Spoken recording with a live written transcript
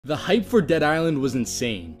The hype for Dead Island was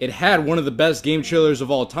insane. It had one of the best game trailers of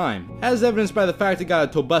all time, as evidenced by the fact it got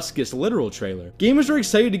a Tobuscus literal trailer. Gamers were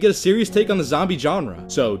excited to get a serious take on the zombie genre.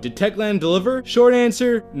 So, did Techland deliver? Short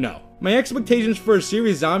answer, no. My expectations for a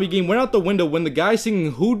serious zombie game went out the window when the guy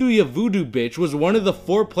singing Who Do Ya Voodoo Bitch was one of the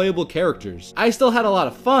 4 playable characters. I still had a lot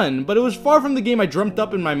of fun, but it was far from the game I dreamt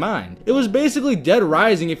up in my mind. It was basically Dead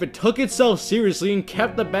Rising if it took itself seriously and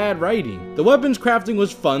kept the bad writing. The weapons crafting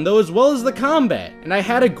was fun though, as well as the combat, and I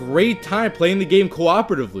had a great time playing the game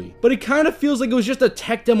cooperatively. But it kinda feels like it was just a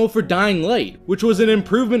tech demo for Dying Light, which was an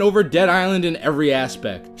improvement over Dead Island in every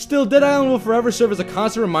aspect. Still, Dead Island will forever serve as a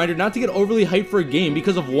constant reminder not to get overly hyped for a game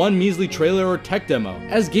because of one measly trailer or tech demo.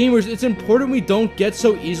 As gamers, it's important we don't get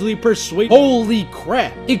so easily persuaded. Holy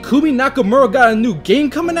crap! Ikumi Nakamura got a new game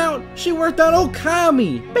coming out? She worked on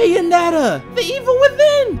Okami, Bayonetta, The Evil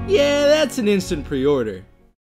Within! Yeah, that's an instant pre-order.